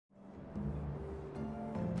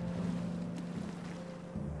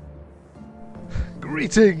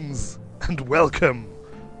Greetings and welcome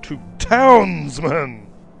to Townsmen.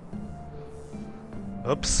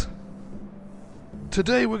 Oops.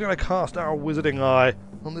 Today we're going to cast our wizarding eye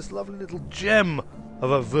on this lovely little gem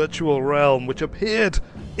of a virtual realm which appeared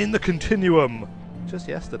in the Continuum just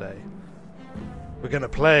yesterday. We're going to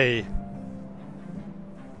play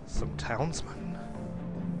some Townsmen.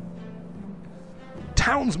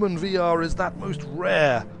 Townsmen VR is that most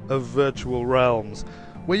rare of virtual realms,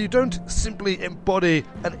 where you don't simply embody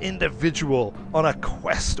an individual on a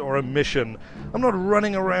quest or a mission. I'm not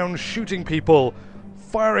running around shooting people,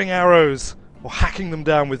 firing arrows, or hacking them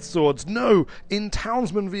down with swords. No, in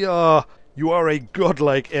Townsmen VR, you are a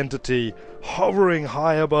godlike entity, hovering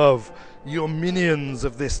high above your minions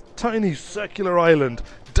of this tiny circular island,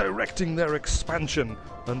 directing their expansion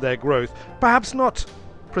and their growth. Perhaps not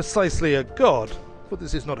precisely a god, for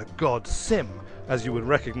this is not a god sim, as you would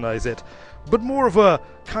recognize it, but more of a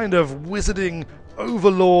kind of wizarding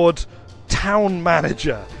overlord town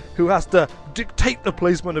manager who has to dictate the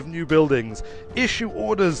placement of new buildings, issue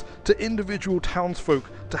orders to individual townsfolk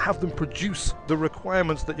to have them produce the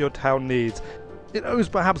requirements that your town needs. It owes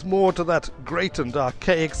perhaps more to that great and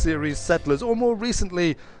archaic series Settlers, or more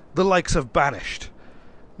recently, the likes of Banished.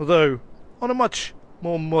 Although, on a much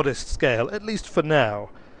more modest scale, at least for now.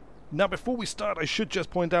 Now, before we start, I should just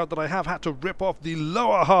point out that I have had to rip off the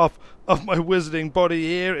lower half of my wizarding body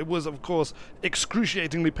here. It was, of course,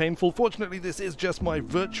 excruciatingly painful. Fortunately, this is just my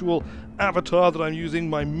virtual avatar that I'm using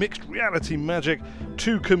my mixed reality magic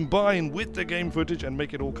to combine with the game footage and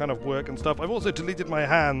make it all kind of work and stuff. I've also deleted my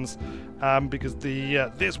hands because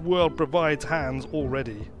this world provides hands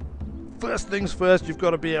already. First things first, you've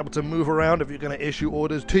got to be able to move around if you're going to issue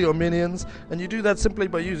orders to your minions, and you do that simply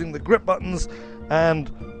by using the grip buttons and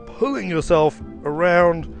pulling yourself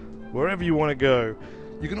around wherever you want to go.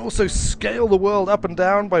 You can also scale the world up and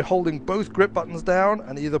down by holding both grip buttons down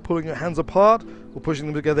and either pulling your hands apart or pushing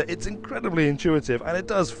them together. It's incredibly intuitive, and it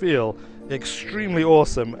does feel extremely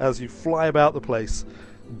awesome as you fly about the place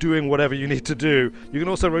doing whatever you need to do. You can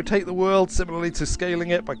also rotate the world similarly to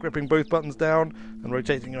scaling it by gripping both buttons down and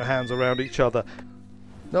rotating your hands around each other.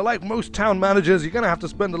 Now, like most town managers, you're going to have to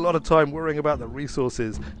spend a lot of time worrying about the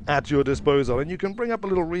resources at your disposal, and you can bring up a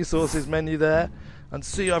little resources menu there and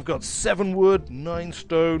see I've got 7 wood, 9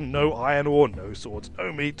 stone, no iron ore, no swords,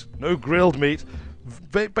 no meat, no grilled meat.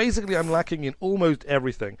 Basically, I'm lacking in almost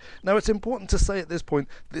everything. Now, it's important to say at this point,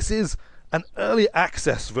 this is an early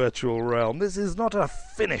access virtual realm. This is not a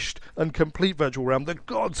finished and complete virtual realm. The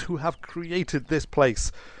gods who have created this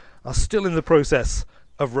place are still in the process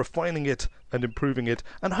of refining it and improving it,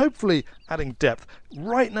 and hopefully adding depth.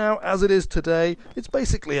 Right now, as it is today, it's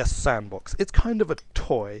basically a sandbox. It's kind of a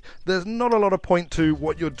toy. There's not a lot of point to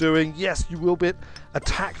what you're doing. Yes, you will be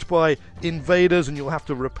attacked by invaders and you'll have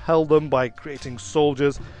to repel them by creating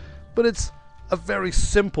soldiers, but it's a very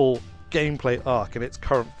simple gameplay arc in its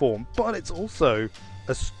current form, but it's also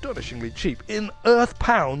astonishingly cheap. In Earth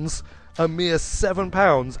pounds, a mere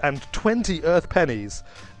 £7 and 20 Earth pennies,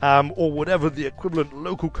 or whatever the equivalent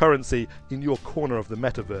local currency in your corner of the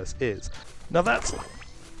metaverse is. Now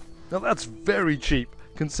that's very cheap,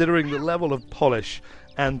 considering the level of polish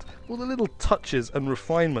and all the little touches and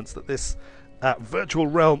refinements that this virtual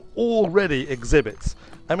realm already exhibits.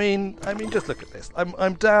 I mean, just look at this.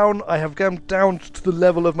 I'm down. I have come down to the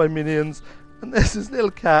level of my minions, and there's this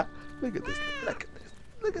little cat. Look at this.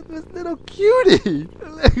 Look at this little cutie!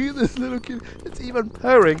 Look at this little cutie. It's even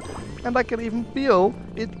purring, and I can even feel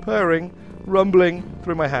it purring, rumbling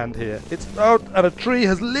through my hand here. It's out, and a tree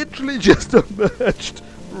has literally just emerged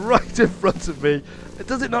right in front of me.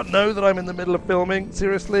 Does it not know that I'm in the middle of filming?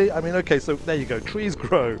 Seriously? I mean, okay, so there you go. Trees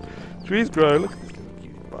grow. Trees grow. Look at this little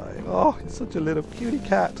cutie pie. Oh, it's such a little cutie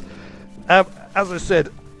cat. As I said,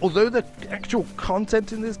 although the actual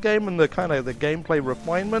content in this game and the kind of the gameplay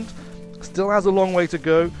refinement still has a long way to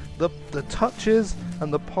go, the touches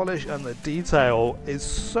and the polish and the detail is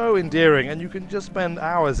so endearing, and you can just spend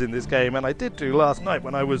hours in this game, and I did do last night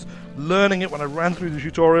when I was learning it, when I ran through the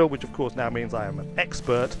tutorial, which of course now means I am an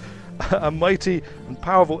expert, a mighty and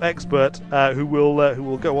powerful expert who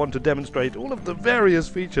will go on to demonstrate all of the various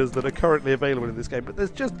features that are currently available in this game. But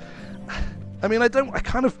there's just, I mean, I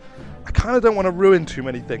kind of don't want to ruin too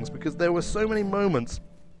many things, because there were so many moments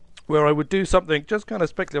where I would do something just kind of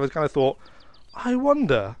speculative. I kind of thought, I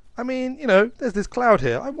wonder. I mean, you know, there's this cloud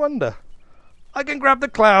here. I wonder. I can grab the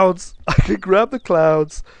clouds. I can grab the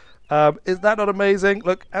clouds. Is that not amazing?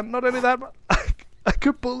 Look, and not only that, but I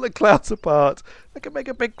could pull the clouds apart. I can make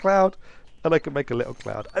a big cloud, and I can make a little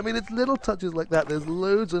cloud. I mean, it's little touches like that. There's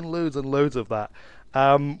loads and loads and loads of that,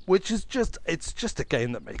 which is just, it's just a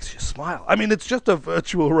game that makes you smile. I mean, it's just a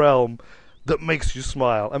virtual realm that makes you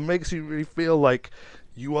smile and makes you really feel like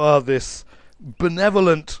you are this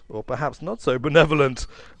benevolent, or perhaps not so benevolent,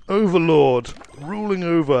 overlord ruling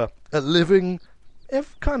over a living,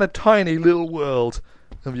 if kind of tiny little world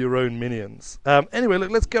of your own minions. Anyway,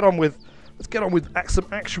 look, let's get on with some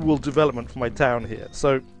actual development for my town here.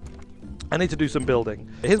 So I need to do some building.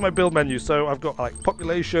 Here's my build menu. So I've got like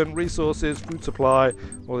population, resources, food supply,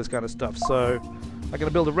 all this kind of stuff. So I'm going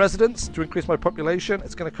to build a residence to increase my population.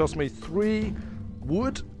 It's going to cost me 3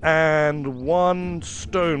 wood and 1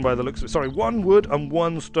 stone by the looks of it. Sorry, 1 wood and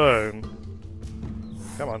 1 stone.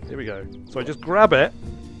 Come on, here we go. So I just grab it.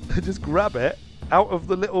 Just grab it out of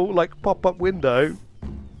the little like pop-up window,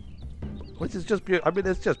 which is just beautiful. I mean,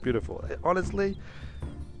 it's just beautiful. Honestly,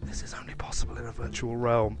 this is only possible in a virtual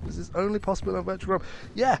realm. This is only possible in a virtual realm.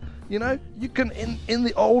 Yeah, you know, you can, in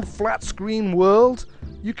the old flat screen world,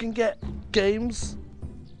 you can get games,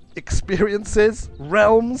 experiences,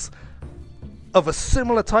 realms of a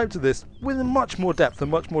similar type to this with much more depth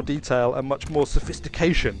and much more detail and much more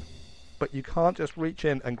sophistication. But you can't just reach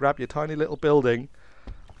in and grab your tiny little building,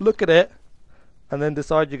 look at it, and then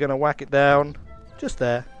decide you're going to whack it down just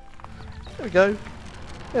there. There we go.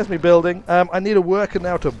 There's me building. I need a worker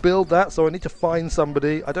now to build that, so I need to find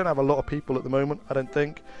somebody. I don't have a lot of people at the moment, I don't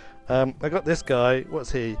think. I got this guy.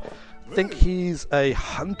 What's he? I think he's a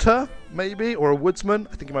hunter, maybe, or a woodsman.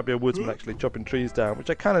 I think he might be a woodsman, actually, chopping trees down, which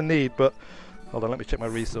I kind of need, but hold on, let me check my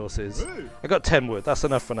resources. I got 10 wood. That's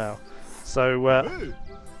enough for now. So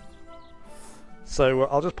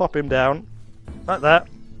I'll just pop him down like that.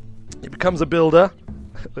 He becomes a builder.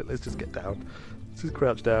 Let's just get down. Let's just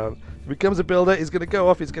crouch down. He becomes a builder. He's going to go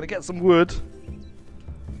off. He's going to get some wood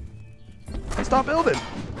and start building.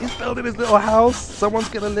 He's building his little house. Someone's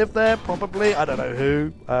going to live there, probably. I don't know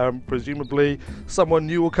who. Presumably someone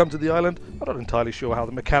new will come to the island. I'm not entirely sure how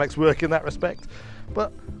the mechanics work in that respect.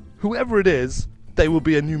 But whoever it is, they will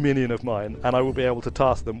be a new minion of mine, and I will be able to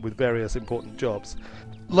task them with various important jobs.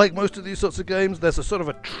 Like most of these sorts of games, there's a sort of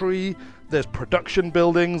a tree, there's production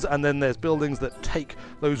buildings, and then there's buildings that take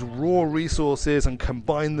those raw resources and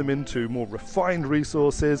combine them into more refined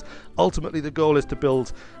resources. Ultimately, the goal is to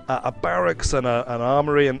build a barracks and an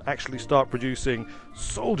armory and actually start producing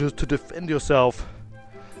soldiers to defend yourself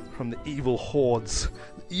from the evil hordes,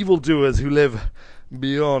 the evildoers who live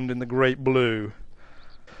beyond in the great blue.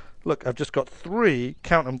 Look, I've just got 3,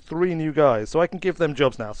 count them, 3 new guys, so I can give them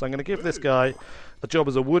jobs now. So I'm going to give this guy a job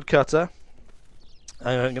as a woodcutter.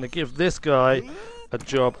 I'm going to give this guy a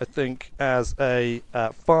job, I think, as a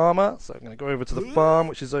farmer. So I'm going to go over to the farm,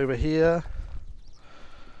 which is over here.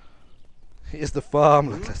 Here's the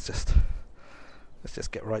farm. Look, let's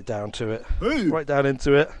just get right down to it. Right down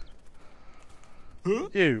into it.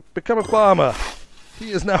 You, become a farmer.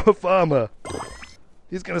 He is now a farmer.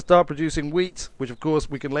 He's going to start producing wheat, which of course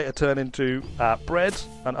we can later turn into bread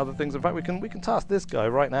and other things. In fact, we can task this guy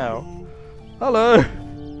right now. Hello!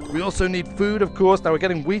 We also need food, of course. Now we're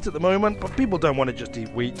getting wheat at the moment, but people don't want to just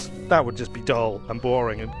eat wheat. That would just be dull and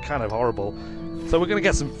boring and kind of horrible. So we're going to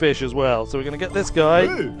get some fish as well. So we're going to get this guy,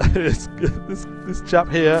 this chap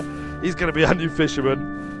here. He's going to be our new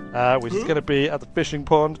fisherman, which is going to be at the fishing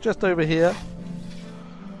pond just over here.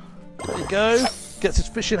 There you go. Gets his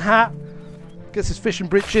fishing hat. Gets his fishing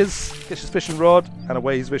breeches, gets his fishing rod, and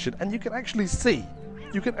away he's fishing. And you can actually see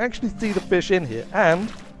the fish in here, and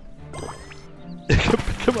you can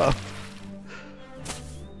pick him up.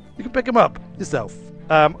 You can pick him up yourself.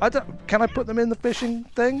 Can I put them in the fishing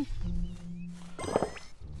thing?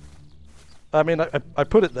 I mean, I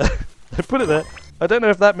put it there. I put it there. I don't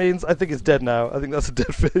know if that means, I think it's dead now. I think that's a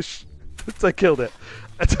dead fish. I killed it.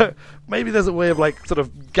 Maybe there's a way of like sort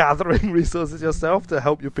of gathering resources yourself to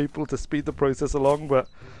help your people to speed the process along, but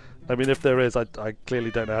I mean, if there is, I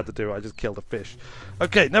clearly don't know how to do it. I just killed a fish.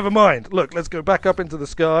 Okay, never mind. Look, let's go back up into the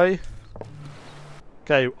sky.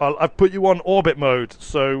 Okay, I've put you on orbit mode,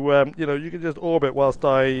 so you know, you can just orbit whilst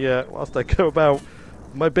I go about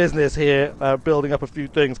my business here, building up a few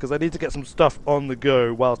things, because I need to get some stuff on the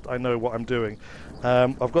go whilst I know what I'm doing.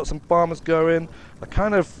 I've got some farmers going. I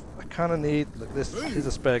kind of need, look, this is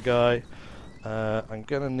a spare guy. I'm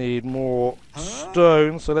gonna need more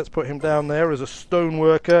stone, so let's put him down there as a stone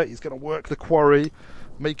worker. He's gonna work the quarry,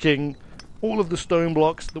 making all of the stone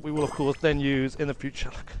blocks that we will of course then use in the future.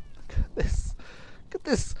 Look at this. Look at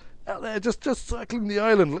this out there, just circling the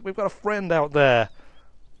island. Look, we've got a friend out there.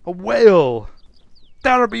 A whale.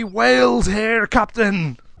 There be whales here,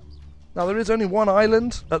 Captain! Now, there is only one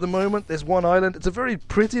island at the moment. There's one island. It's a very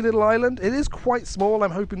pretty little island. It is quite small.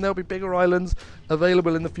 I'm hoping there'll be bigger islands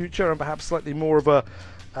available in the future and perhaps slightly more of a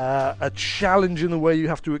a challenge in the way you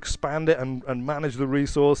have to expand it and manage the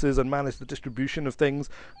resources and manage the distribution of things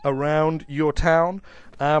around your town.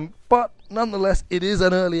 But nonetheless, it is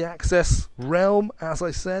an early access realm. As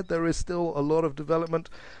I said, there is still a lot of development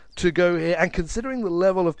to go here, and considering the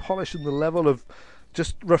level of polish and the level of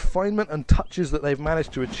just refinement and touches that they've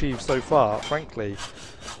managed to achieve so far, frankly,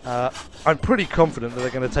 I'm pretty confident that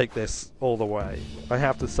they're going to take this all the way. I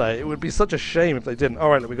have to say, it would be such a shame if they didn't.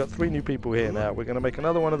 Alright, look, we've got 3 new people here now. We're going to make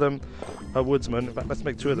another one of them a woodsman. In fact, let's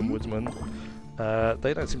make 2 of them woodsmen.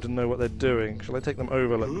 They don't seem to know what they're doing. Shall I take them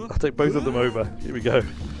over? Look, I'll take both of them over. Here we go.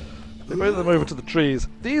 Take both of them over to the trees.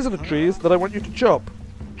 These are the trees that I want you to chop.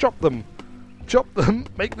 Chop them. Chop them,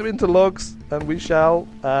 make them into logs, and we shall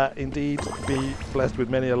indeed be blessed with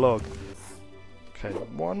many a log. Okay,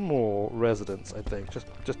 1 more residence, I think, just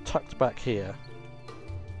tucked back here.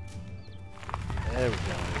 There we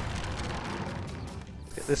go.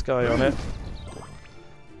 Get this guy on it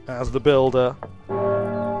as the builder.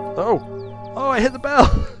 Oh, I hit the bell.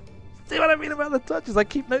 See what I mean about the touches? I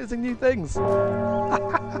keep noticing new things. Makes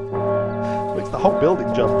the whole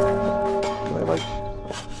building jump. Can I like?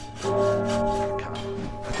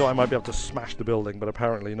 I thought I might be able to smash the building, but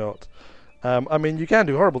apparently not. I mean, you can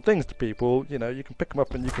do horrible things to people. You know, you can pick them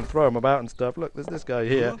up and you can throw them about and stuff. Look, there's this guy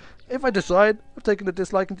here. If I decide I've taken a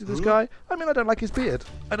disliking to this guy, I mean, I don't like his beard.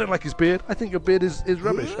 I don't like his beard. I think your beard is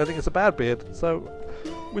rubbish. I think it's a bad beard. So,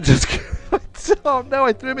 we're just... Oh, no,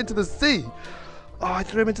 I threw him into the sea. Oh, I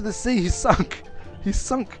threw him into the sea. He's sunk. He's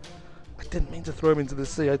sunk. I didn't mean to throw him into the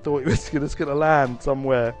sea. I thought he was just going to land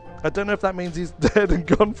somewhere. I don't know if that means he's dead and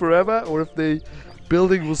gone forever, or if the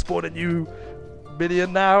building will spawn a new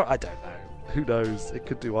minion now. I don't know. Who knows? It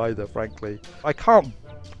could do either, frankly. I can't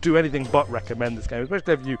do anything but recommend this game,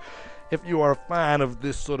 especially if you are a fan of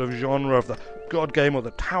this sort of genre of the god game or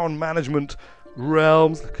the town management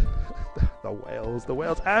realms. the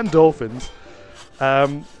whales and dolphins.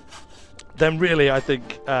 Then really, I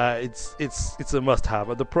think it's a must-have.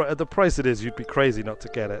 At the price it is, you'd be crazy not to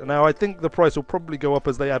get it. Now, I think the price will probably go up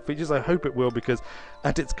as they add features. I hope it will, because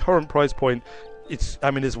at its current price point, it's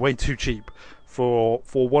way too cheap for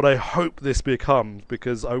what I hope this becomes.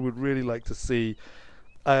 Because I would really like to see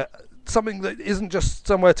something that isn't just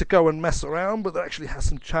somewhere to go and mess around, but that actually has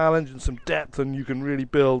some challenge and some depth, and you can really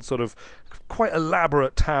build sort of quite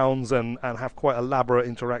elaborate towns and have quite elaborate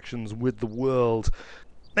interactions with the world.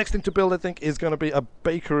 Next thing to build, I think, is going to be a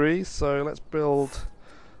bakery. So let's build.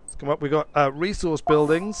 Let's come up. We've got resource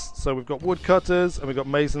buildings. So we've got woodcutters and we've got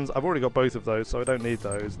masons. I've already got both of those, so I don't need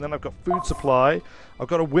those. And then I've got food supply. I've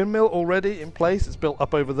got a windmill already in place. It's built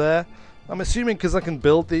up over there. I'm assuming because I can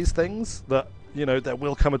build these things that, you know, there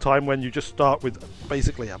will come a time when you just start with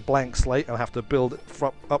basically a blank slate and have to build it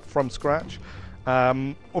up from scratch.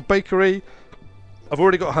 Or bakery. I've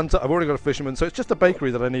already got a hunter. I've already got a fisherman. So it's just a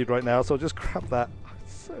bakery that I need right now. So I'll just grab that.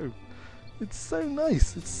 It's so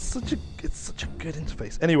nice. It's such a good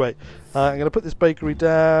interface. Anyway, I'm going to put this bakery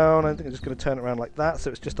down. I think I'm just going to turn it around like that, so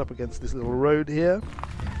it's just up against this little road here.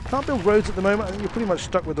 Can't build roads at the moment. I think you're pretty much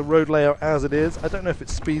stuck with the road layout as it is. I don't know if it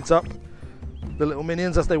speeds up the little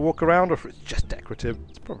minions as they walk around, or if it's just decorative.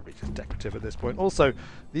 It's probably just decorative at this point. Also,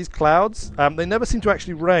 these clouds, they never seem to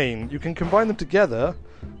actually rain. You can combine them together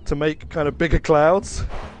to make kind of bigger clouds,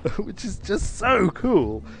 which is just so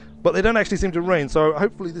cool. But they don't actually seem to rain, so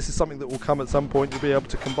hopefully this is something that will come at some point. You'll be able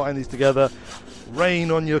to combine these together,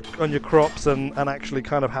 rain on your crops, and actually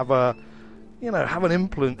kind of have a, you know, have an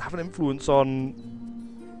influence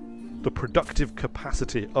on the productive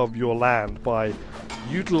capacity of your land by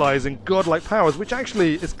utilizing godlike powers, which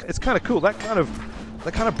actually is kind of cool. That kind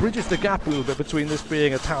of bridges the gap a little bit between this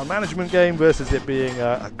being a town management game versus it being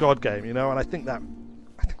a god game, you know. And I think that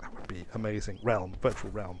would be amazing.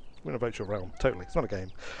 Virtual realm. We're in a virtual realm, totally. It's not a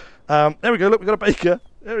game. There we go. Look, we've got a baker.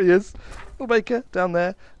 There he is. Little baker down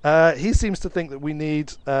there. He seems to think that we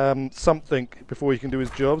need something before he can do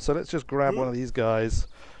his job. So let's just grab one of these guys.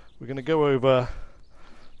 We're going to go over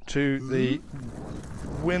to the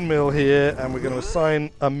windmill here, and we're going to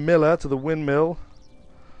assign a miller to the windmill.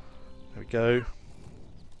 There we go.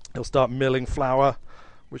 He'll start milling flour,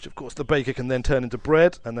 which of course the baker can then turn into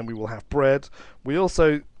bread, and then we will have bread. We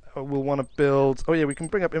also we'll want to build... Oh yeah, we can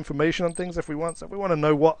bring up information on things if we want. So if we want to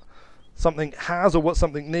know what something has or what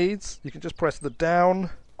something needs, you can just press the down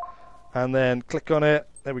and then click on it.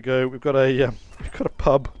 There we go. We've got a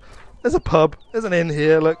pub. There's a pub. There's an inn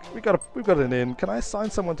here. Look, we've got an inn. Can I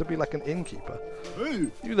assign someone to be like an innkeeper?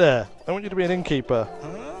 Hey. You there? I want you to be an innkeeper.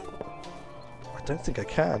 I don't think I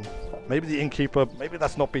can. Maybe the innkeeper. Maybe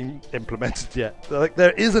that's not been implemented yet. Like,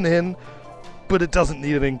 there is an inn, but it doesn't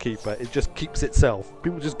need an innkeeper. It just keeps itself.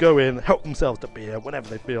 People just go in, help themselves to beer whenever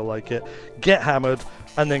they feel like it, get hammered,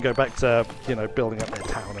 and then go back to, you know, building up their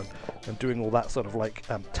town and doing all that sort of like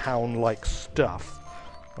town-like stuff.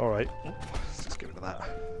 All right, let's just get rid of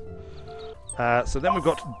that. So then we've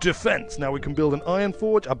got defense. Now we can build an iron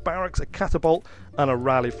forge, a barracks, a catapult, and a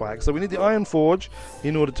rally flag. So we need the iron forge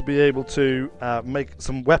in order to be able to make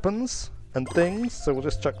some weapons and things. So we'll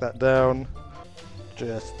just chuck that down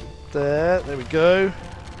just there. There we go.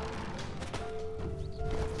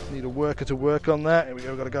 Need a worker to work on that. Here we go.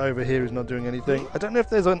 We've got a guy over here who's not doing anything. I don't know if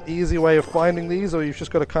there's an easy way of finding these, or you've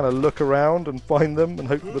just got to kind of look around and find them and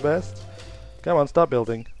hope for the best. Come on, start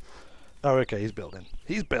building. Oh, okay, he's building.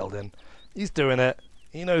 He's building. He's doing it.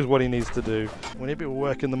 He knows what he needs to do. We need people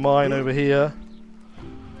working the mine over here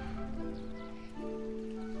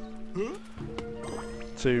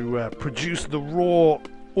to produce the raw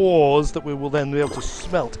ores that we will then be able to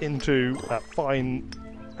smelt into fine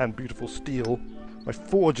and beautiful steel. My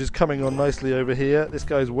forge is coming on nicely over here. This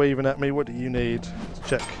guy's waving at me. What do you need? Let's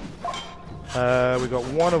check. We've got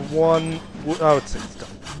one of one. Oh, it's done.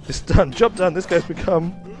 It's done. Job done. This guy's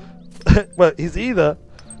become... well, he's either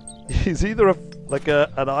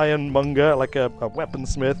an ironmonger, like a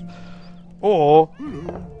weaponsmith, or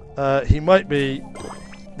he might be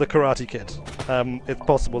the Karate Kid. It's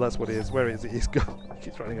possible that's what he is. Where is he? He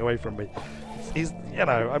keeps running away from me. He's, you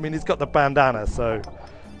know, I mean, he's got the bandana, so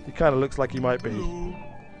he kind of looks like he might be.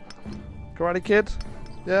 Karate Kid?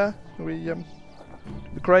 Yeah? The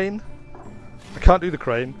crane? I can't do the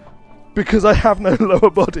crane because I have no lower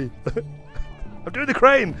body. I'm doing the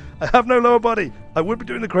crane! I have no lower body! I would be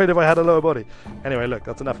doing the crane if I had a lower body. Anyway, look,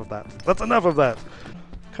 that's enough of that. That's enough of that!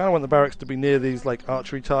 Kind of want the barracks to be near these, like,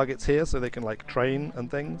 archery targets here so they can, like, train and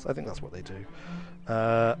things. I think that's what they do.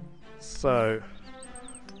 So,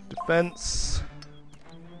 defense,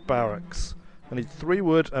 barracks. I need 3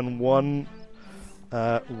 wood and 1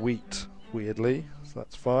 wheat, weirdly. So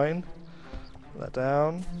that's fine. Put that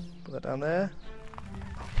down. Put that down there.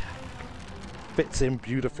 Fits in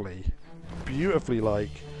beautifully. Beautifully, like.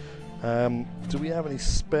 Do we have any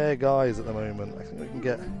spare guys at the moment? I think we can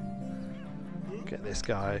get this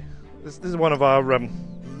guy. This is one of our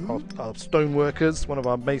stone workers, one of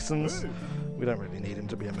our masons. We don't really need him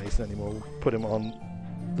to be a mason anymore. We'll put him on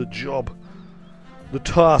the job, the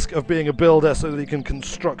task of being a builder, so that he can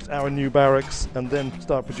construct our new barracks and then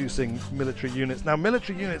start producing military units. Now,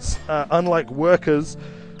 military units, unlike workers,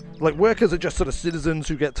 like workers are just sort of citizens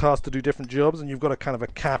who get tasked to do different jobs, and you've got a kind of a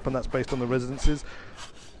cap, and that's based on the residences.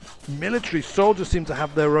 Military soldiers seem to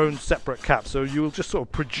have their own separate cap, so you'll just sort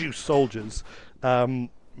of produce soldiers.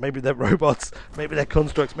 Maybe they're robots, maybe they're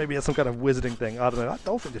constructs, maybe it's some kind of wizarding thing. I don't know. That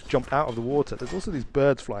dolphin just jumped out of the water. There's also these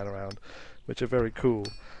birds flying around, which are very cool.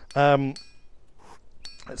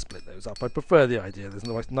 Let's split those up. I prefer the idea.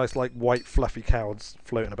 There's nice like white fluffy clouds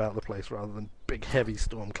floating about the place rather than big heavy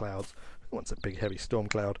storm clouds. Who wants a big heavy storm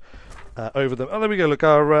cloud over them? Oh, there we go. Look,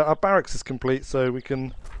 our barracks is complete, so we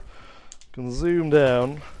can zoom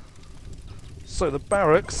down. So the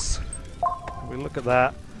barracks, we look at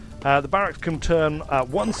that. The barracks can turn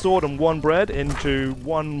 1 sword and 1 bread into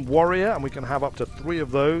 1 warrior, and we can have up to 3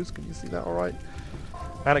 of those. Can you see that all right?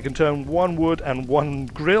 And it can turn 1 wood and 1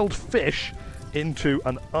 grilled fish into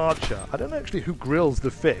an archer. I don't know actually who grills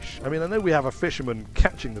the fish. I mean, I know we have a fisherman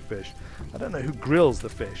catching the fish. I don't know who grills the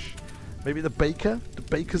fish. Maybe the baker? The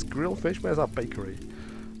bakers grill fish? Where's our bakery?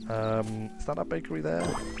 Is that our bakery there?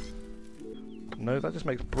 No, that just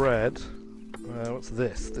makes bread. What's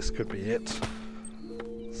this? This could be it.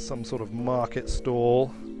 Some sort of market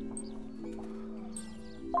stall.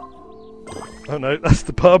 Oh no, that's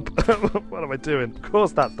the pub. What am I doing? Of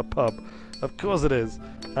course that's the pub. Of course it is.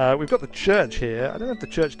 We've got the church here. I don't know if the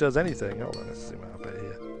church does anything. Hold on, let's zoom out a bit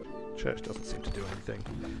here. Church doesn't seem to do anything.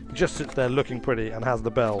 It just sits there looking pretty and has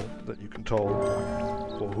the bell that you can toll.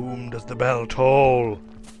 For whom does the bell toll?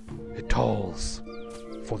 It tolls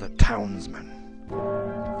for the townsman.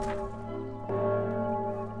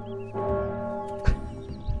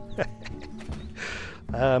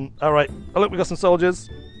 Alright, oh look, we've got some soldiers.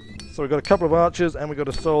 So we've got a couple of archers and we've got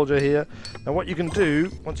a soldier here. And what you can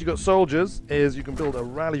do, once you've got soldiers, is you can build a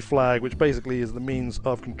rally flag, which basically is the means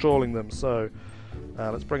of controlling them. So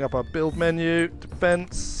let's bring up our build menu,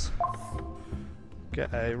 defense,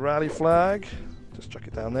 get a rally flag, just chuck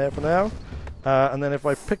it down there for now. And then if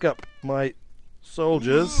I pick up my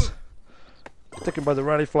soldiers, stick them by the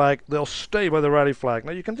rally flag, they'll stay by the rally flag.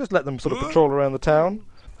 Now you can just let them sort of patrol around the town.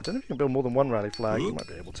 I don't know if you can build more than 1 rally flag. You might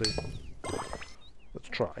be able to. Let's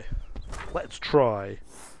try. Let's try.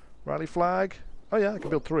 Rally flag. Oh yeah, I can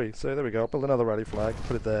build 3. So there we go. I'll build another rally flag.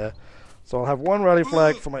 Put it there. So I'll have one rally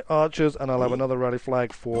flag for my archers, and I'll have another rally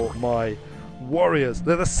flag for my warriors.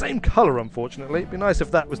 They're the same colour, unfortunately. It'd be nice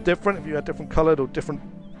if that was different, if you had different coloured or different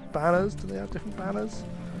banners. Do they have different banners?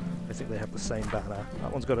 I think they have the same banner.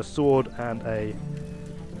 That one's got a sword and a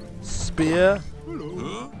spear.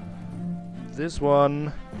 This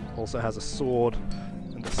one also has a sword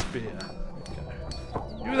and a spear. Okay.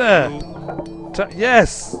 You there!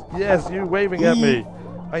 Yes! Yes, you waving at me.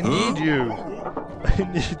 I need you. I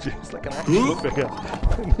need you. It's like an action figure.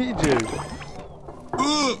 I need you.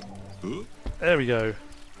 There we go.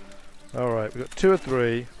 Alright, we've got 2 or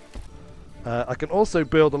 3. I can also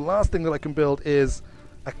build, the last thing that I can build is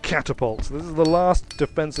a catapult. So this is the last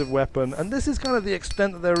defensive weapon, and this is kind of the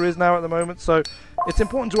extent that there is now at the moment, so it's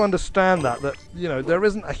important to understand that, you know, there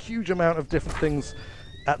isn't a huge amount of different things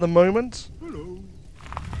at the moment.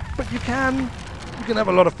 But you can have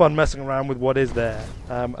a lot of fun messing around with what is there,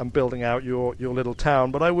 and building out your little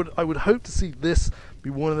town. But I would hope to see this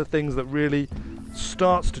be one of the things that really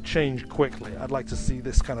starts to change quickly. I'd like to see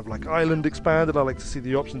this kind of like island expanded. I'd like to see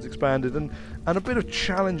the options expanded, and a bit of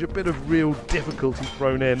challenge, a bit of real difficulty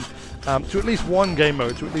thrown in to at least one game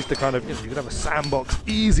mode, to at least a kind of, you know, you could have a sandbox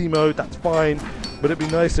easy mode. That's fine, but it'd be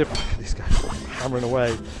nice if these guys are hammering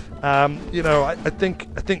away. You know, I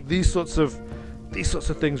think these sorts of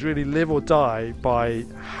things really live or die by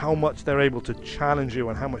how much they're able to challenge you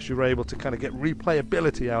and how much you're able to kind of get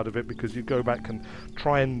replayability out of it, because you go back and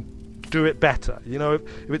try and do it better. You know,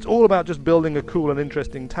 if it's all about just building a cool and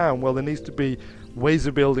interesting town, well, there needs to be ways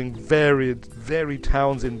of building varied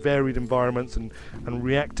towns in varied environments, and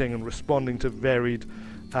reacting and responding to varied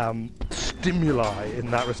stimuli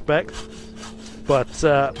in that respect. But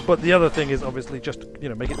the other thing is obviously just, you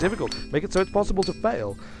know, make it difficult, make it so it's possible to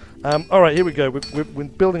fail. Alright, here we go. We're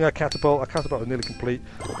building our catapult. Our catapult is nearly complete.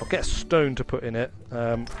 I'll get a stone to put in it.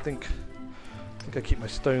 I think I keep my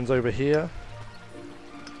stones over here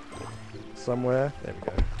somewhere. There we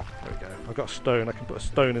go. There we go. I've got a stone. I can put a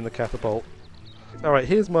stone in the catapult. Alright,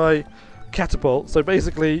 here's my catapult. So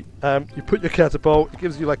basically, you put your catapult. It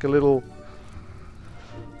gives you like a little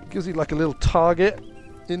target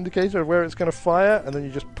indicator of where it's going to fire, and then you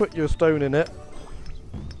just put your stone in it.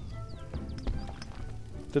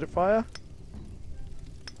 Did it fire?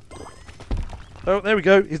 Oh, there we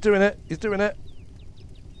go. He's doing it. He's doing it.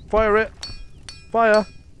 Fire it. Fire.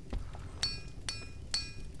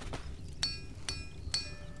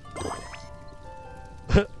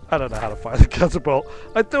 I don't know how to fire the catapult.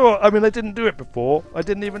 I didn't do it before. I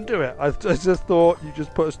didn't even do it. I just thought you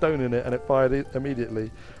just put a stone in it and it fired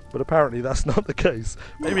immediately. But apparently that's not the case.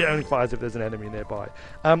 Maybe it only fires if there's an enemy nearby.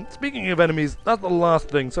 Speaking of enemies, that's the last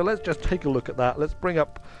thing. So let's just take a look at that. Let's bring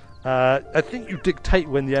up... I think you dictate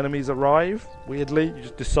when the enemies arrive. Weirdly, you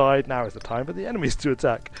just decide now is the time for the enemies to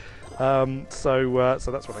attack. So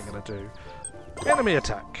that's what I'm going to do. Enemy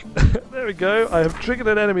attack. There we go. I have triggered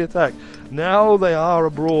an enemy attack. Now they are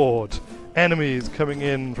abroad. Enemies coming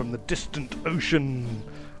in from the distant ocean.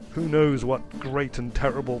 Who knows what great and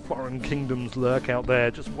terrible foreign kingdoms lurk out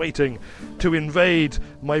there, just waiting to invade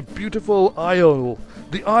my beautiful isle.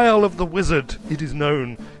 The Isle of the Wizard, it is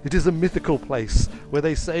known. It is a mythical place where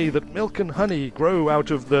they say that milk and honey grow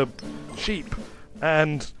out of the sheep,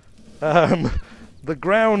 and the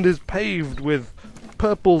ground is paved with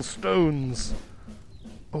purple stones.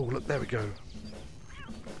 Oh, look, there we go.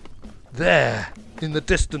 There, in the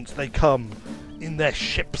distance they come, in their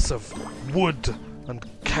ships of wood and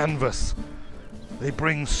canvas. They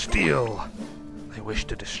bring steel. They wish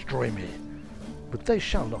to destroy me, but they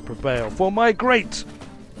shall not prevail, for my great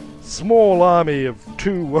small army of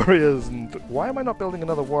 2 warriors and... Why am I not building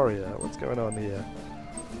another warrior? What's going on here?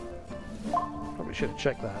 Probably should have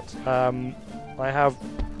checked that. I have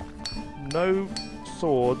no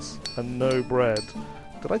swords and no bread.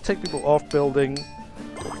 Did I take people off building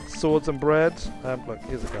swords and bread? Look,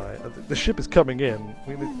 here's a guy. The ship is coming in.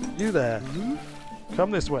 You there.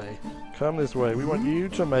 Come this way. Come this way. We want you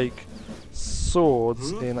to make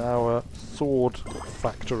swords in our sword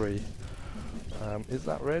factory. Is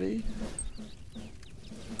that ready?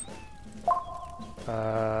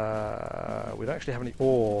 We don't actually have any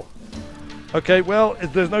ore. Okay, well,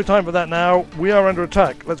 there's no time for that now. We are under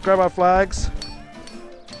attack. Let's grab our flags.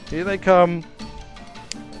 Here they come.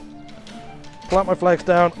 Plant my flags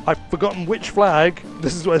down. I've forgotten which flag.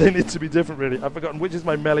 This is where they need to be different, really. I've forgotten which is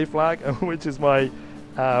my melee flag and which is my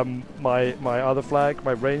my other flag,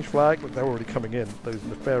 my range flag. Look, they're already coming in. Those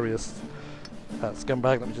nefarious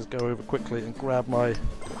scumbag. Let me just go over quickly and grab my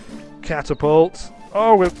catapult.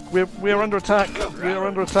 Oh, we're under attack. We are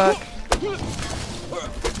under attack.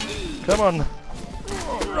 Come on.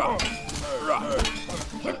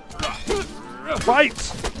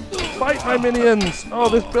 Fight! Fight my minions! Oh,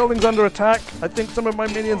 this building's under attack. I think some of my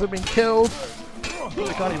minions have been killed.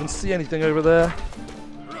 I can't even see anything over there.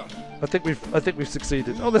 I think we've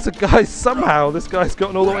succeeded. Oh, there's a guy somehow. This guy's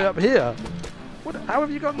gotten all the way up here. What? How have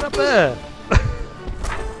you gotten up there?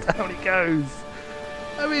 Down he goes.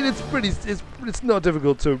 I mean, it's not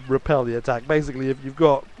difficult to repel the attack. Basically, if you've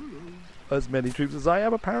got as many troops as I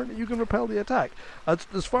have, apparently you can repel the attack.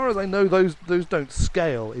 As far as I know, those don't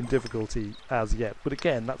scale in difficulty as yet. But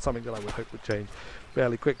again, that's something that I would hope would change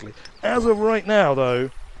fairly quickly. As of right now, though,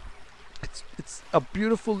 it's a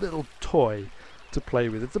beautiful little toy to play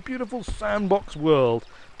with. It's a beautiful sandbox world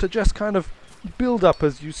to just kind of build up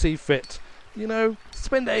as you see fit. You know,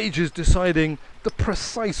 spend ages deciding the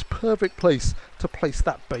precise perfect place to place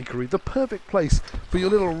that bakery, the perfect place for your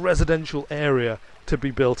little residential area to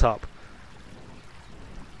be built up.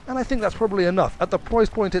 And I think that's probably enough. At the price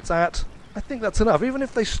point it's at, I think that's enough. Even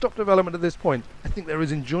if they stop development at this point, I think there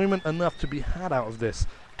is enjoyment enough to be had out of this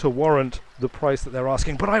to warrant the price that they're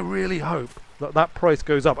asking. But I really hope that that price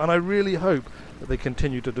goes up, and I really hope that they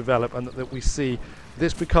continue to develop and that we see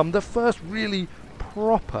this become the first really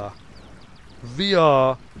proper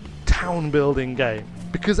VR town building game.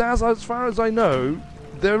 Because as far as I know,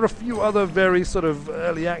 there are a few other very sort of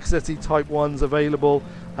early accessy type ones available.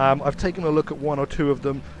 I've taken a look at one or two of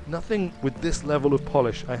them. Nothing with this level of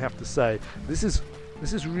polish, I have to say. This is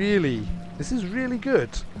really good,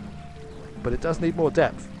 but it does need more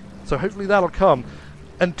depth. So hopefully that'll come.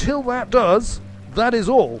 Until that does, that is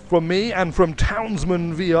all from me and from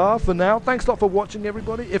Townsmen VR for now. Thanks a lot for watching,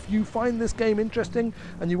 everybody. If you find this game interesting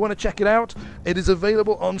and you want to check it out, it is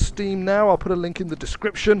available on Steam now. I'll put a link in the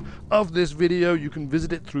description of this video. You can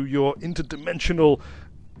visit it through your interdimensional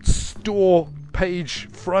store page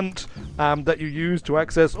front that you use to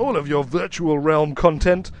access all of your virtual realm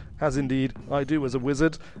content, as indeed I do as a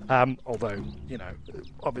wizard. Although, you know,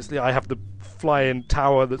 obviously I have the flying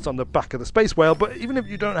tower that's on the back of the space whale, but even if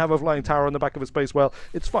you don't have a flying tower on the back of a space whale,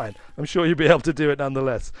 it's fine. I'm sure you'll be able to do it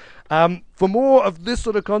nonetheless. For more of this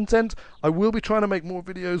sort of content, I will be trying to make more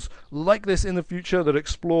videos like this in the future that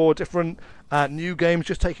explore different new games,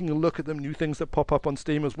 just taking a look at them, new things that pop up on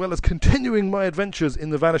Steam, as well as continuing my adventures in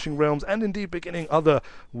the Vanishing Realms and indeed beginning other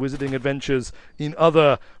wizarding adventures in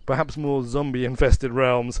other, perhaps more zombie-infested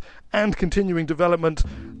realms, and continuing development.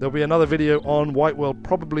 There'll be another video on White World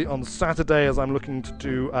probably on Saturday, as I'm looking to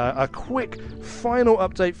do a quick final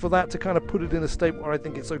update for that to kind of put it in a state where I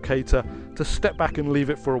think it's okay to step back and leave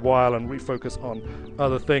it for a while and refocus on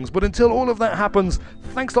other things. But until all of that happens,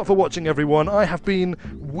 thanks a lot for watching, everyone. I have been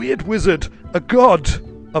Weird Wizard, a god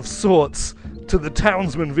of sorts to the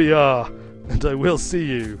Townsmen VR, and I will see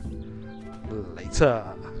you later.